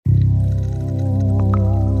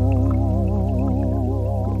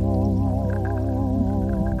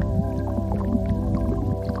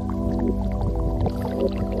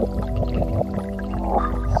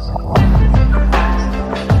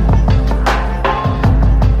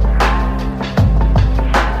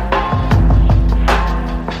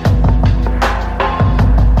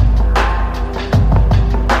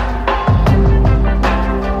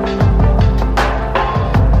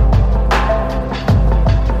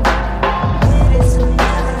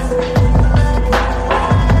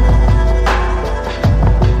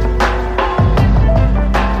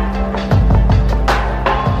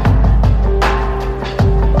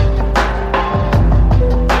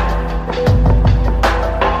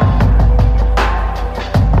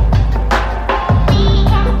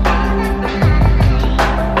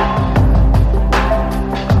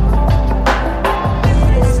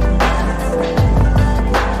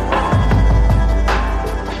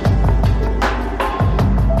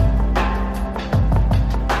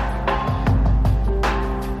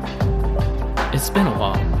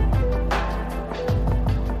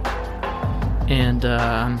and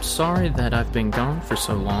I'm sorry that I've been gone for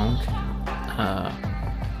so long.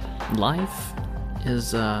 Life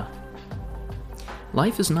is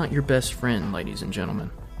not your best friend, ladies and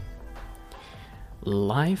gentlemen.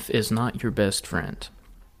 Life is not your best friend.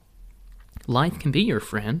 Life can be your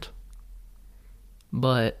friend,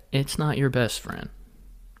 but it's not your best friend.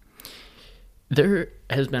 There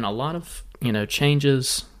has been a lot of,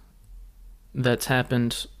 changes that's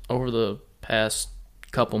happened over the past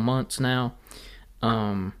couple months now.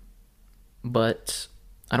 But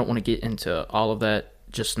I don't want to get into all of that.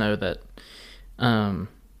 Just know that I'm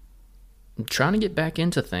trying to get back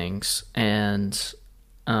into things, and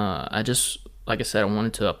I just, like I said, I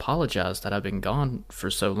wanted to apologize that I've been gone for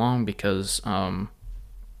so long because I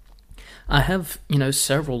have,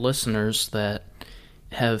 several listeners that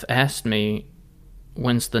have asked me,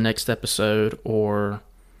 when's the next episode, or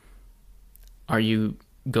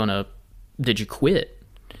did you quit?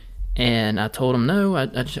 And I told them, no, I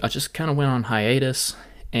just kind of went on hiatus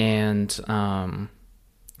and kind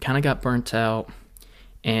of got burnt out.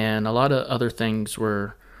 And a lot of other things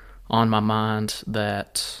were on my mind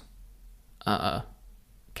that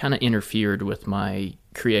kind of interfered with my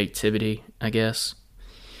creativity, I guess.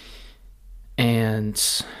 And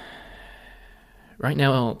right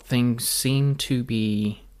now, things seem to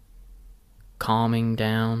be calming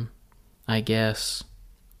down, I guess.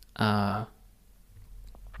 For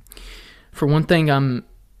one thing,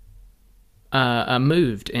 I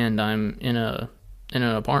moved and I'm in an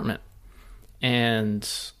apartment, and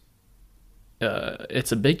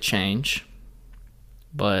it's a big change,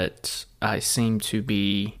 but I seem to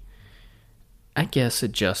be, I guess,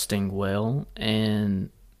 adjusting well, and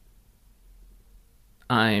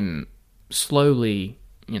I'm slowly,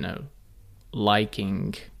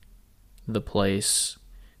 liking the place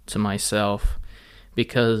to myself,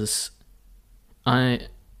 because I've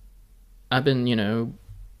been,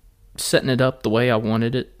 setting it up the way I want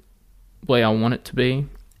it to be.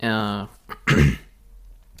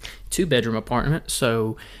 2-bedroom apartment,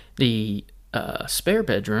 so the spare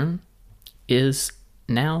bedroom is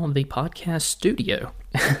now the podcast studio,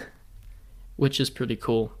 which is pretty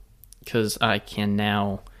cool, because I can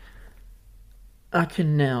now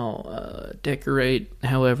decorate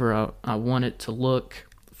however I want it to look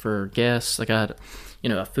for guests. I got,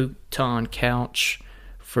 a futon couch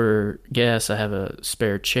for guests. I have a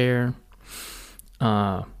spare chair.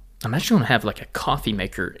 I'm actually going to have like a coffee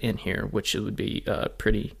maker in here, which it would be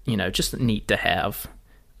pretty, just neat to have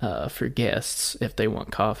for guests if they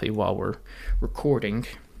want coffee while we're recording.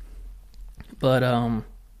 But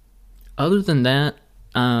other than that,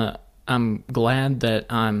 I'm glad that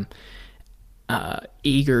I'm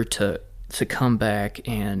eager to come back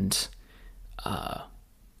and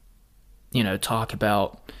talk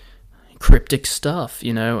about cryptic stuff.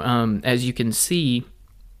 As you can see,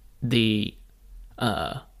 the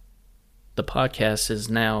podcast is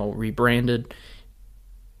now rebranded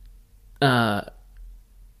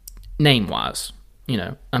name wise.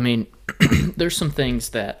 There's some things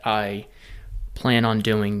that I plan on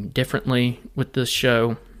doing differently with this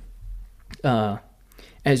show.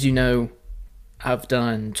 As you know, I've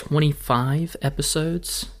done 25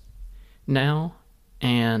 episodes now,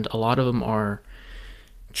 and a lot of them are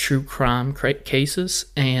true crime cases,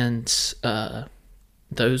 and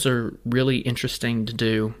those are really interesting to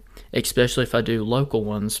do, especially if I do local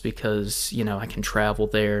ones, because I can travel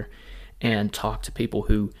there and talk to people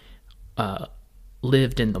who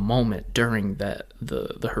lived in the moment during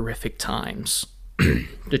the horrific times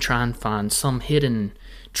to try and find some hidden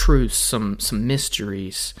truths, some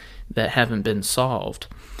mysteries that haven't been solved.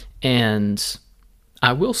 And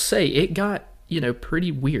I will say it got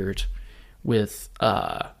pretty weird with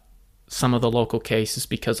some of the local cases,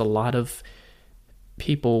 because a lot of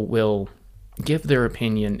people will give their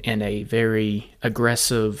opinion in a very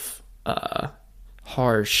aggressive,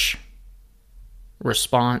 harsh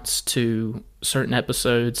response to certain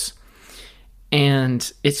episodes. And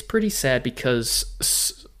it's pretty sad,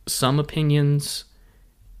 because some opinions,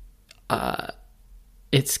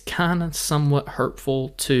 it's kind of somewhat hurtful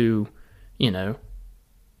to,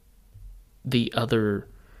 the other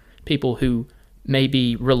people who may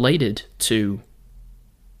be related to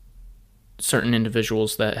certain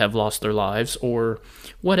individuals that have lost their lives or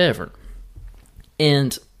whatever.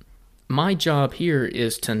 And my job here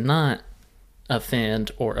is to not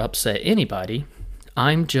offend or upset anybody.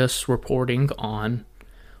 I'm just reporting on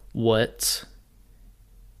what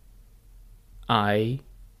I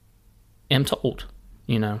am told,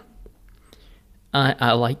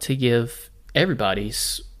 I like to give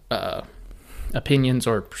everybody's opinions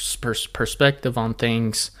or perspective on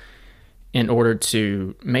things in order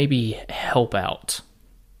to maybe help out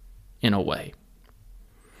in a way.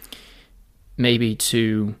 Maybe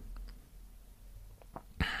to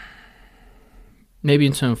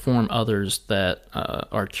inform others that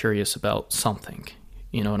are curious about something.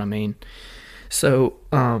 You know what I mean? So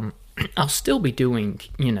I'll still be doing,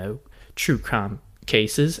 true crime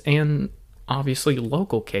cases and obviously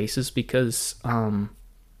local cases because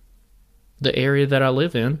the area that I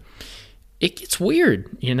live in, it gets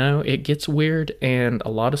weird, it gets weird, and a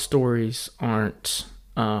lot of stories are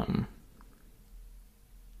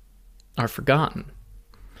forgotten.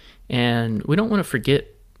 And we don't want to forget,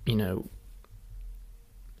 we don't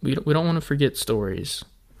want to forget stories.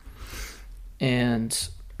 And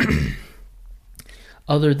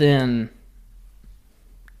other than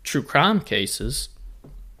true crime cases,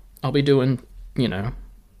 I'll be doing,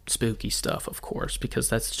 spooky stuff, of course, because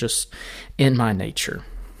that's just in my nature.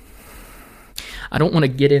 I don't want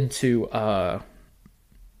to get into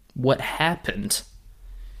what happened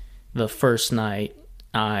the first night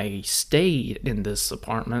I stayed in this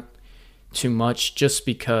apartment too much, just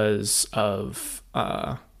because of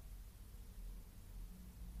I'm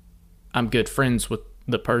good friends with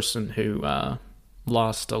the person who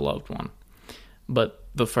lost a loved one. But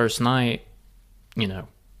the first night,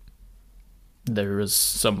 there was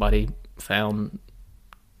somebody found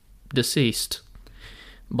deceased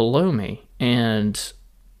below me. And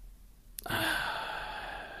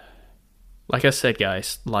like I said,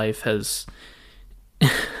 guys, life has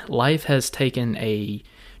taken a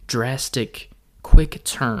drastic, quick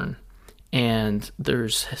turn, and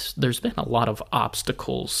there's been a lot of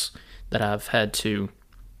obstacles that I've had to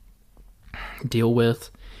deal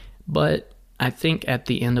with, but I think at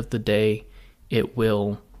the end of the day, it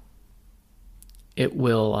will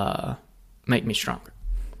make me stronger.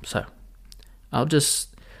 So I'll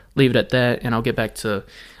just leave it at that, and I'll get back to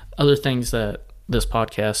other things that this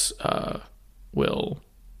podcast will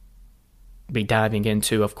be diving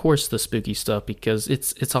into. Of course, the spooky stuff, because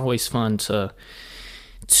it's always fun to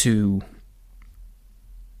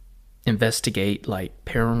investigate like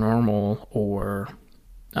paranormal or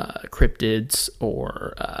cryptids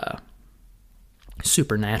or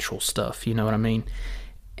supernatural stuff. You know what I mean?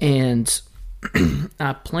 And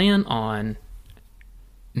I plan on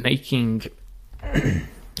making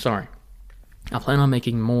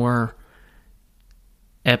more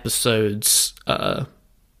episodes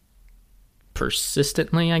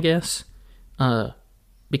persistently, I guess,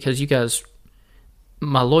 because you guys,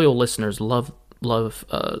 my loyal listeners, love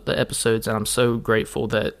the episodes, and I'm so grateful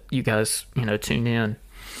that you guys tune in.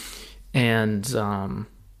 And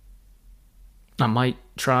I might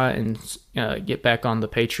try and get back on the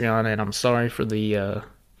Patreon, and I'm sorry for the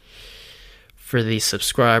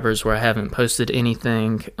subscribers where I haven't posted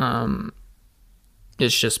anything.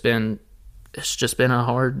 It's just been a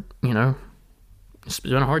hard, it's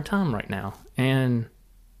been a hard time right now, and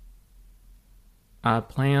I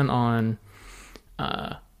plan on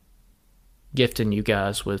gifting you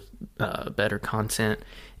guys with better content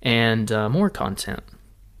and more content.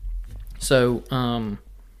 So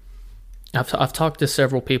I've talked to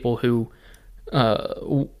several people who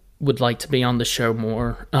would like to be on the show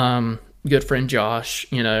more. Good friend Josh,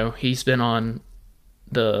 he's been on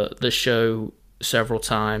the show several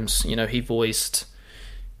times. He voiced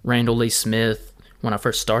Randall Lee Smith when I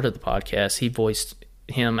first started the podcast. He voiced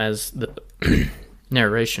him as the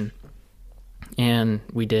narration, and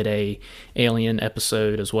we did a Alien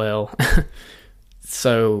episode as well.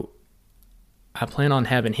 So I plan on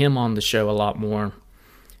having him on the show a lot more,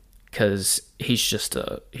 because he's just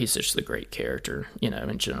a great character,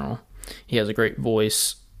 in general. He has a great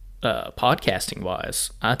voice, podcasting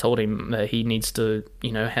wise. I told him that he needs to,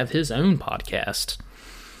 have his own podcast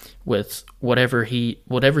with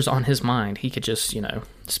whatever's on his mind. He could just,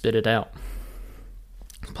 spit it out.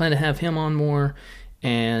 I plan to have him on more,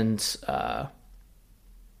 and I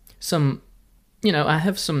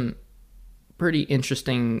have some pretty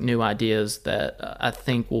interesting new ideas that I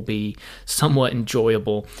think will be somewhat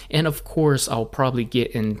enjoyable. And of course, I'll probably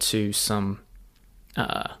get into some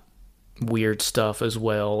weird stuff as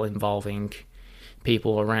well, involving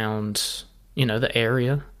people around, the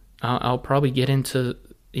area. I'll probably get into,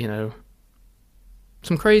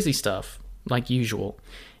 some crazy stuff like usual.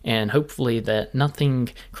 And hopefully that nothing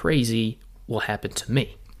crazy will happen to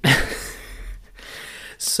me.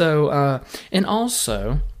 So, and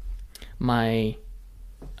also, I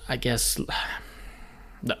guess,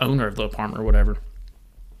 the owner of the apartment or whatever,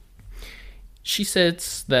 she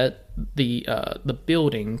says that the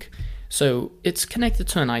building, so it's connected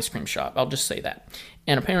to an ice cream shop. I'll just say that.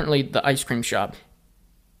 And apparently the ice cream shop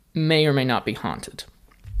may or may not be haunted.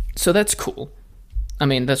 So that's cool. I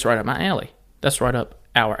mean, that's right up my alley. That's right up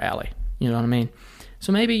our alley. You know what I mean?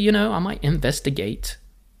 So maybe, I might investigate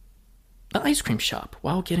the ice cream shop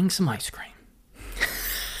while getting some ice cream.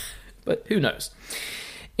 But who knows?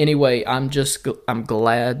 Anyway, I'm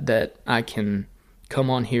glad that I can come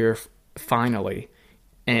on here finally.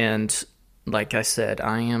 And like I said,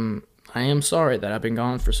 I am sorry that I've been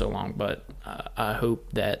gone for so long, but I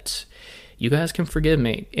hope that you guys can forgive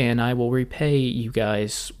me, and I will repay you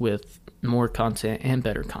guys with more content and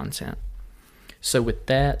better content. So with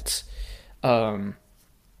that, I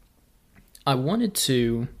wanted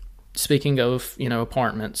to, speaking of,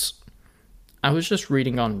 apartments, I was just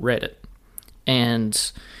reading on Reddit,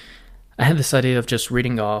 and I had this idea of just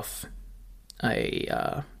reading off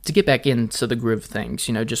to get back into the groove of things,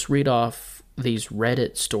 just read off these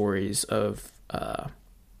Reddit stories of,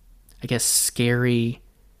 scary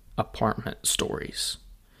apartment stories.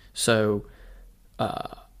 So,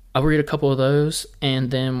 I'll read a couple of those,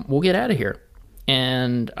 and then we'll get out of here.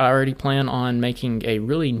 And I already plan on making a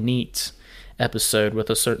really neat episode with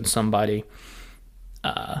a certain somebody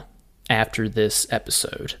after this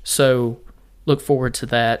episode. So look forward to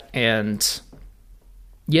that. And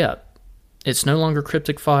yeah, it's no longer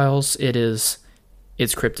Cryptic Files.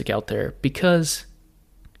 It's cryptic out there because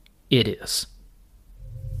it is.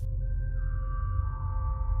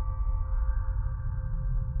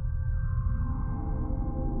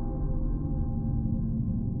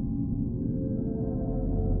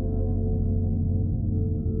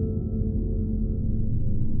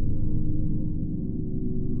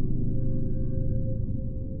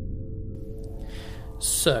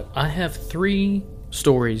 So, I have 3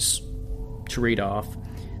 stories to read off.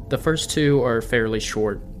 The first 2 are fairly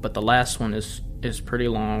short, but the last one is pretty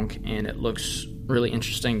long, and it looks really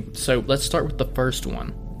interesting. So, let's start with the first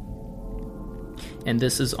one. And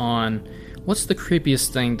this is on, what's the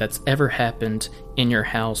creepiest thing that's ever happened in your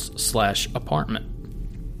house/apartment?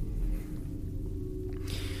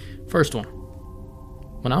 First one.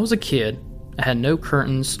 When I was a kid, I had no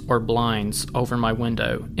curtains or blinds over my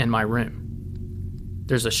window in my room.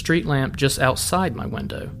 There's a street lamp just outside my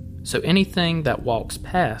window, so anything that walks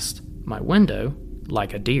past my window,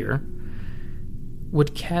 like a deer,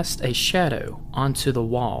 would cast a shadow onto the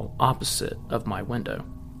wall opposite of my window.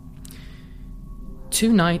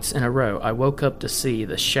 2 nights in a row, I woke up to see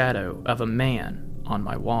the shadow of a man on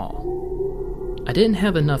my wall. I didn't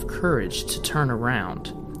have enough courage to turn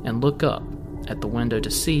around and look up at the window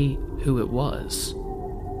to see who it was.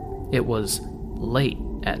 It was late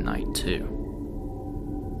at night, too.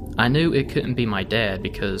 I knew it couldn't be my dad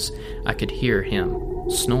because I could hear him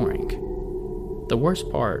snoring. The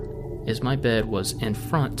worst part is my bed was in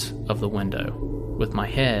front of the window, with my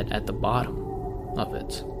head at the bottom of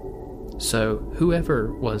it. So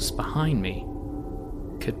whoever was behind me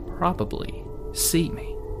could probably see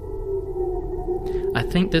me. I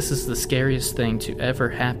think this is the scariest thing to ever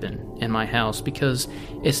happen in my house because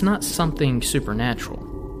it's not something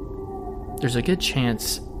supernatural. There's a good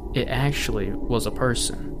chance it actually was a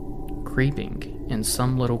person creeping in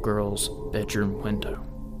some little girl's bedroom window.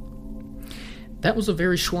 That was a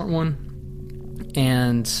very short one,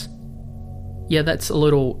 and yeah, that's a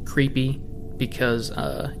little creepy because,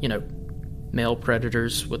 male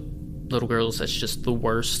predators with little girls, that's just the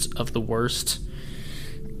worst of the worst.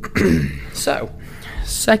 So,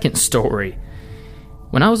 second story.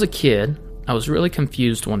 When I was a kid, I was really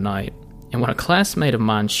confused one night, and when a classmate of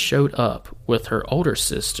mine showed up with her older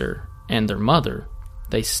sister and their mother,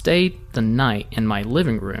 they stayed the night in my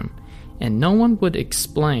living room, and no one would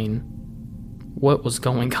explain what was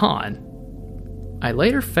going on. I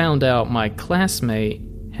later found out my classmate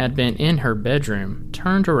had been in her bedroom,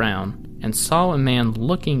 turned around, and saw a man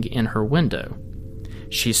looking in her window.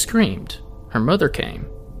 She screamed. Her mother came,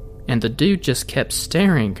 and the dude just kept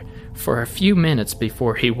staring for a few minutes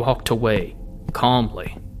before he walked away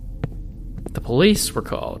calmly. The police were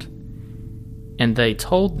called, and they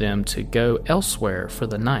told them to go elsewhere for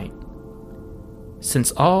the night.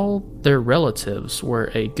 Since all their relatives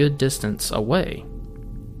were a good distance away,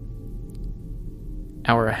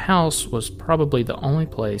 our house was probably the only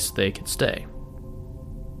place they could stay.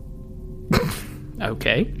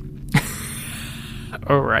 Okay.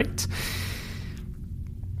 Alright,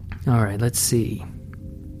 let's see.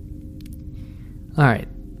 Alright.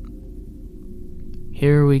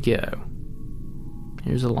 Here we go.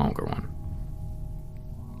 Here's a longer one.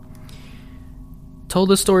 Told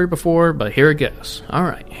this story before, but here it goes.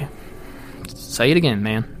 Alright. Say it again,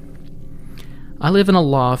 man. I live in a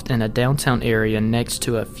loft in a downtown area next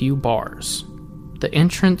to a few bars. The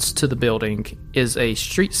entrance to the building is a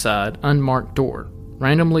street-side, unmarked door.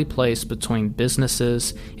 randomly placed between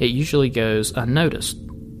businesses. It usually goes unnoticed.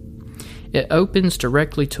 It opens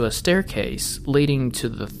directly to a staircase leading to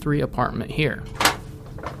the three apartments here.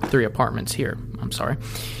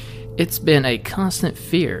 It's been a constant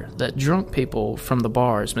fear that drunk people from the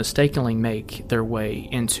bars mistakenly make their way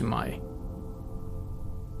into my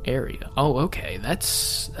area. Oh, okay,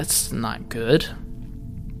 that's not good.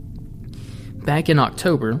 Back in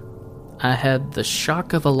October, I had the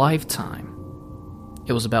shock of a lifetime.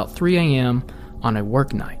 It was about 3 a.m. on a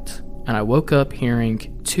work night, and I woke up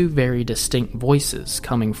hearing two very distinct voices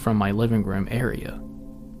coming from my living room area.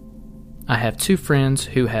 I have two friends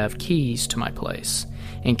who have keys to my place,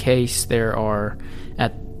 in case they are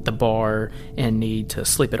at the bar and need to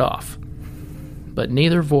sleep it off. But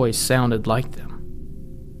neither voice sounded like them.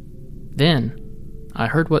 Then, I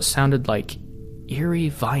heard what sounded like eerie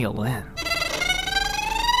violin.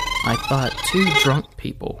 I thought two drunk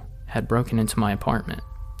people had broken into my apartment,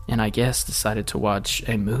 and I guess decided to watch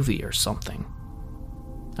a movie or something.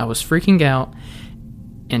 I was freaking out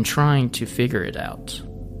and trying to figure it out.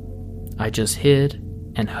 I just hid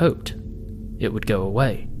and hoped it would go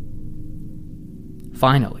away.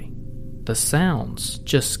 Finally, the sounds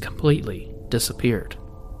just completely disappeared,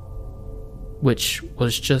 which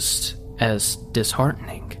was just as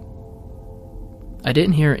disheartening. I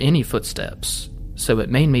didn't hear any footsteps, so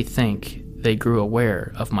it made me think they grew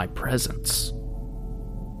aware of my presence.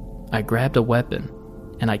 I grabbed a weapon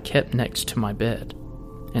and I kept next to my bed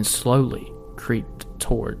and slowly creeped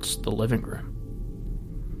towards the living room.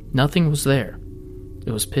 Nothing was there.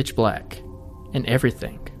 It was pitch black, and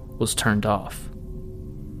everything was turned off.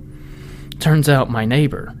 Turns out my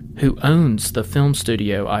neighbor, who owns the film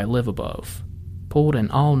studio I live above, pulled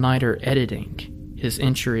an all-nighter editing his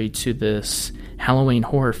entry to this Halloween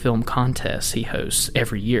horror film contest he hosts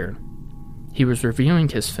every year. He was reviewing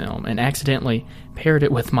his film and accidentally paired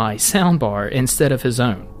it with my soundbar instead of his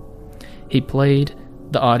own. He played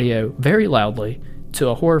the audio very loudly to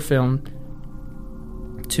a horror film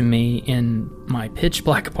to me in my pitch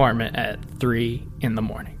black apartment at 3 in the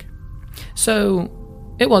morning.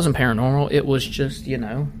 So, it wasn't paranormal, it was just,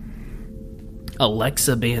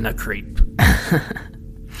 Alexa being a creep.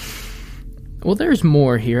 Well, there's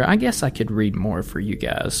more here. I guess I could read more for you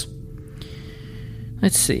guys.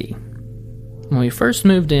 Let's see. When we first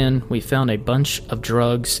moved in, we found a bunch of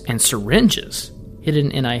drugs and syringes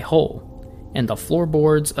hidden in a hole in the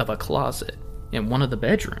floorboards of a closet in one of the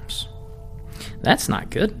bedrooms. That's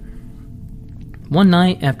not good. One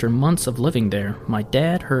night, after months of living there, my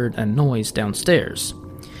dad heard a noise downstairs,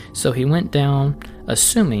 so he went down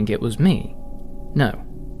assuming it was me. No,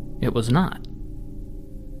 it was not.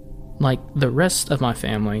 Like the rest of my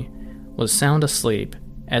family was sound asleep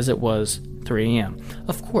as it was 3 a.m.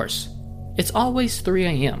 Of course, it's always 3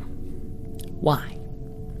 a.m. Why?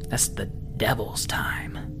 That's the devil's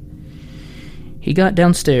time. He got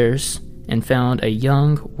downstairs and found a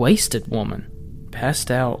young, wasted woman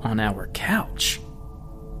passed out on our couch.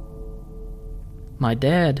 My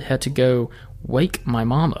dad had to go wake my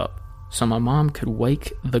mom up so my mom could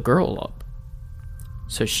wake the girl up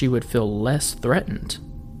so she would feel less threatened.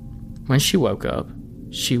 When she woke up,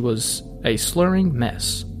 she was a slurring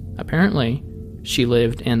mess. Apparently, she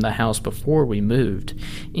lived in the house before we moved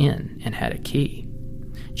in and had a key.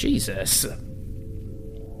 Jesus.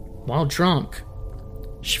 While drunk,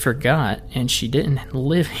 she forgot and she didn't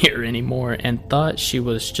live here anymore and thought she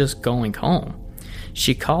was just going home.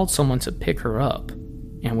 She called someone to pick her up,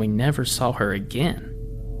 and we never saw her again.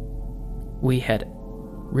 We had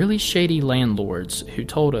really shady landlords who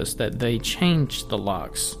told us that they changed the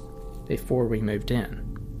locks before we moved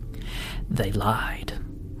in. They lied.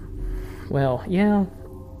 Well, yeah,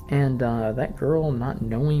 and that girl not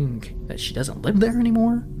knowing that she doesn't live there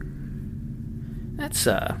anymore? That's,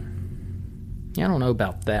 I don't know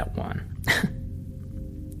about that one.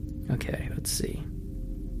 Okay, let's see.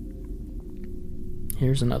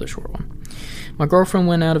 Here's another short one. My girlfriend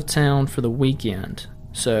went out of town for the weekend,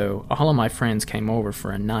 so all of my friends came over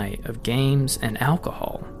for a night of games and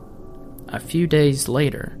alcohol. A few days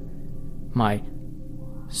later, my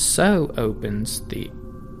opens the...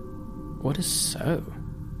 What is so?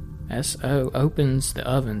 S.O. opens the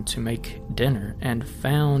oven to make dinner and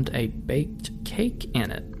found a baked cake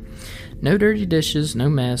in it. No dirty dishes, no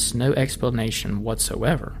mess, no explanation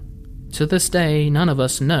whatsoever. To this day, none of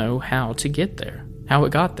us know how it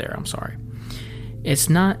got there. It's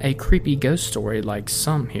not a creepy ghost story like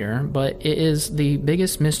some here, but it is the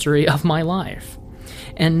biggest mystery of my life.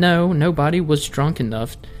 And no, nobody was drunk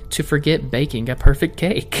enough to forget baking a perfect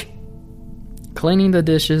cake, cleaning the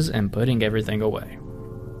dishes, and putting everything away.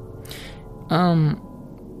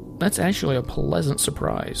 that's actually a pleasant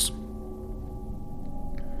surprise.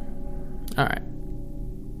 Alright.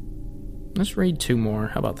 Let's read 2 more.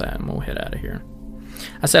 How about that? And we'll head out of here.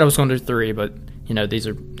 I said I was going to do 3, but, these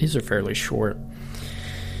are fairly short.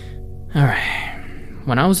 Alright.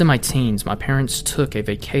 When I was in my teens, my parents took a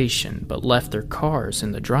vacation, but left their cars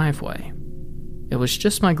in the driveway. It was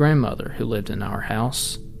just my grandmother who lived in our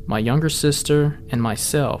house, my younger sister, and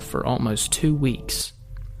myself for almost 2 weeks.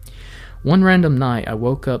 One random night, I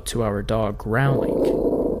woke up to our dog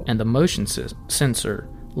growling, and the motion sensor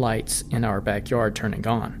lights in our backyard turning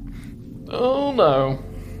on. Oh no.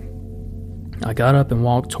 I got up and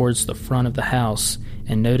walked towards the front of the house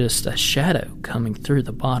and noticed a shadow coming through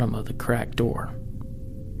the bottom of the cracked door.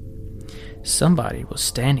 Somebody was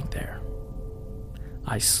standing there.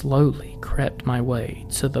 I slowly crept my way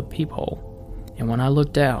to the peephole, and when I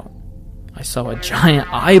looked out, I saw a giant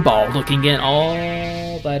eyeball looking in.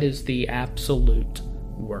 Oh, that is the absolute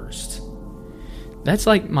worst. That's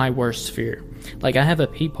like my worst fear. Like, I have a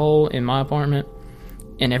peephole in my apartment,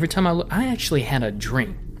 and every time I look, I actually had a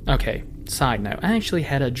dream. Okay, side note, I actually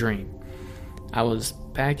had a dream. I was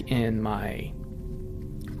back in my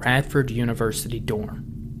Radford University dorm,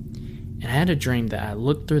 and I had a dream that I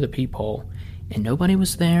looked through the peephole, and nobody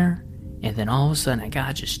was there, and then all of a sudden a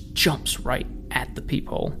guy just jumps right at the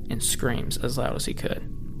peephole and screams as loud as he could.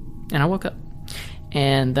 And I woke up.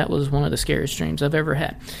 And that was one of the scariest dreams I've ever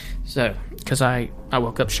had. So, because I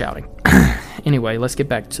woke up shouting. Anyway, let's get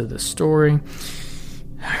back to the story.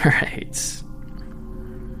 Alright,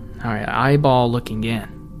 eyeball looking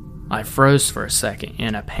in. I froze for a second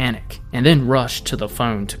in a panic, and then rushed to the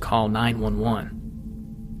phone to call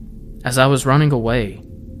 911. As I was running away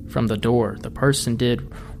from the door, the person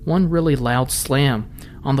did one really loud slam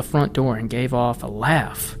on the front door and gave off a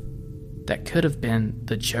laugh that could have been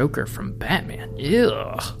the Joker from Batman.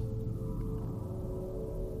 Ugh.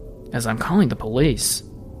 As I'm calling the police,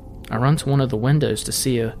 I run to one of the windows to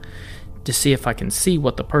see if I can see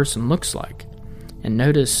what the person looks like, and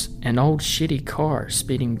notice an old shitty car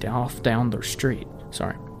speeding off down the street.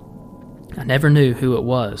 Sorry. I never knew who it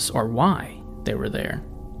was or why they were there.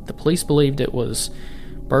 The police believed it was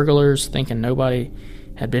burglars, thinking nobody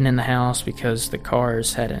had been in the house because the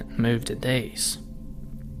cars hadn't moved in days.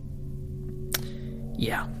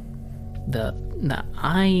 Yeah, the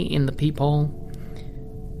eye in the peephole,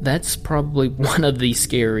 that's probably one of the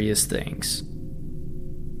scariest things,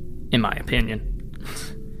 in my opinion.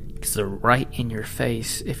 Because they're right in your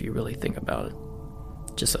face if you really think about it.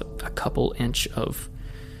 Just a couple inch of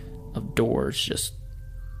doors just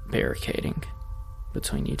barricading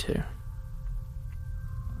between you two.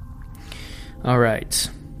 Alright.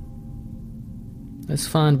 Let's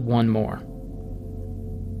find one more.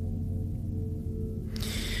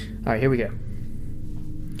 Alright, here we go.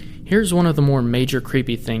 Here's one of the more major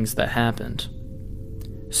creepy things that happened.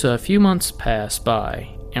 So a few months passed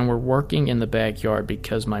by, and we're working in the backyard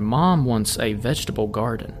because my mom wants a vegetable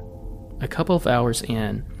garden. A couple of hours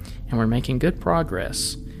in, and we're making good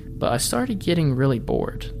progress, but I started getting really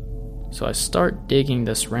bored. So I start digging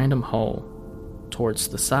this random hole towards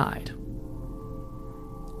the side.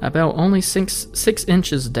 About only 6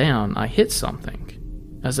 inches down, I hit something.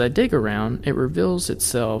 As I dig around, it reveals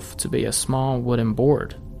itself to be a small wooden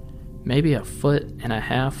board, maybe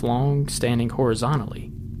 1.5 feet long, standing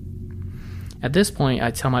horizontally. At this point,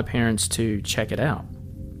 I tell my parents to check it out.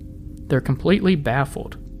 They're completely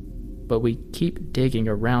baffled, but we keep digging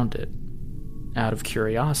around it out of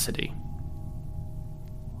curiosity.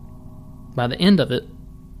 By the end of it,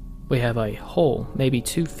 we have a hole maybe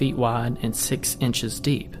 2 feet wide and 6 inches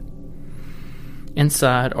deep.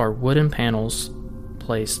 Inside are wooden panels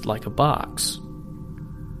placed like a box.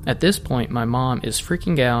 At this point, my mom is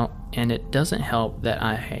freaking out, and it doesn't help that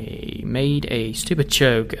I made a stupid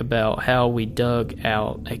joke about how we dug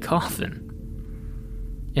out a coffin.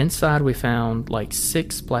 Inside, we found like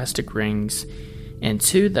 6 plastic rings and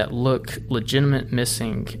 2 that look legitimate,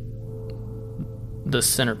 missing the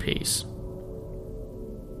centerpiece.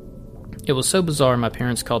 It was so bizarre, my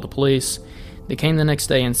parents called the police. They came the next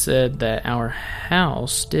day and said that our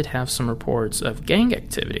house did have some reports of gang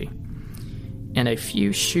activity and a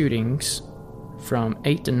few shootings from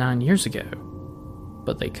 8 to 9 years ago,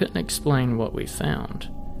 but they couldn't explain what we found.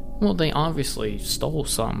 Well, they obviously stole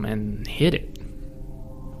something and hid it.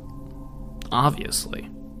 Obviously.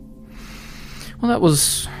 Well, that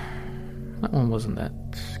one wasn't that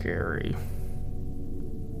scary.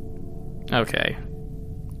 Okay.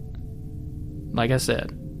 Like I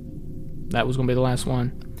said, that was going to be the last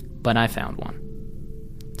one, but I found one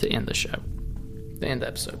to end the show, to end the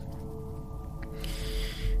episode.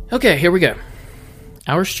 Okay, here we go.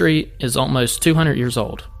 Our street is almost 200 years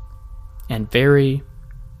old. and very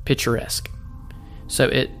picturesque. So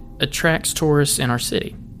it attracts tourists in our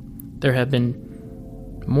city. There have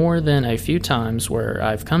been more than a few times where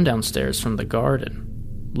I've come downstairs from the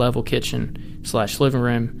garden level kitchen / living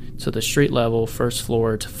room to the street level first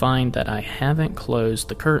floor to find that I haven't closed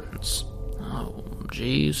the curtains. Oh,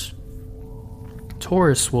 jeez.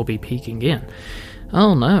 Tourists will be peeking in.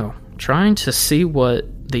 Oh no, trying to see what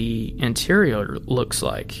the interior looks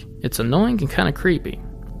like. It's annoying and kind of creepy,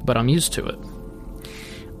 but I'm used to it.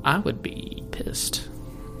 I would be pissed.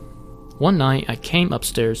 One night I came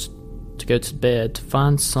upstairs to go to bed to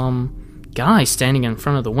find some guy standing in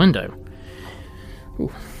front of the window.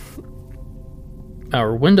 Ooh.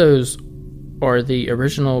 Our windows are the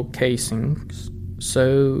original casings,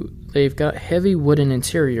 so they've got heavy wooden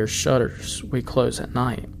interior shutters we close at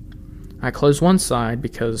night. I close one side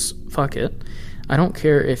because, fuck it, I don't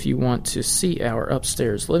care if you want to see our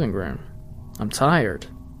upstairs living room. I'm tired.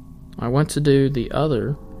 I went to do the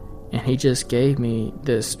other, and he just gave me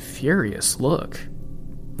this furious look.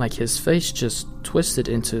 Like his face just twisted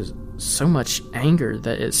into so much anger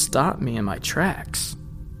that it stopped me in my tracks.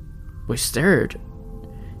 We stared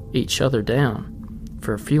each other down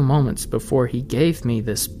for a few moments before he gave me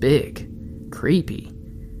this big, creepy,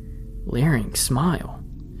 leering smile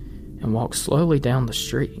and walked slowly down the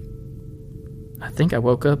street. I think I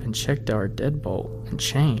woke up and checked our deadbolt and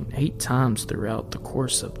chain 8 times throughout the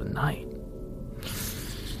course of the night.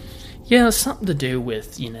 Yeah, something to do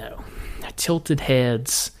with, tilted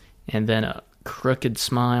heads and then a crooked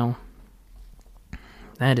smile.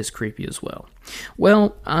 That is creepy as well.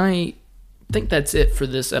 Well, I think that's it for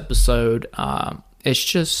this episode. It's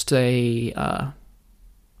just a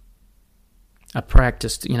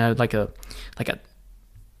practice, like a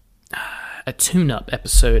tune-up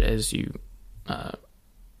episode, as you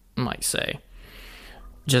might say.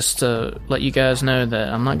 Just to let you guys know that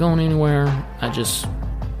I'm not going anywhere.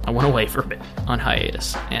 I went away for a bit on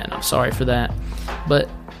hiatus, and I'm sorry for that. But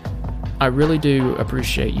I really do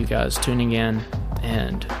appreciate you guys tuning in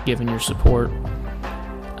and giving your support.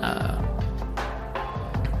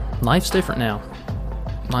 Life's different now.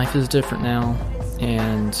 Life is different now,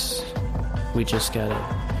 and we just gotta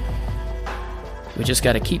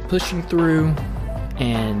keep pushing through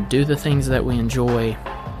and do the things that we enjoy,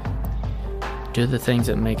 do the things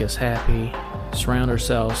that make us happy, surround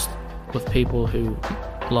ourselves with people who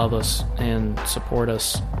love us and support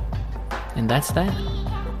us, and that's that.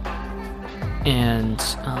 And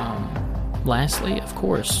lastly, of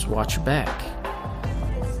course, watch your back,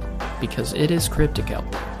 because it is cryptic out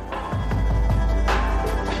there.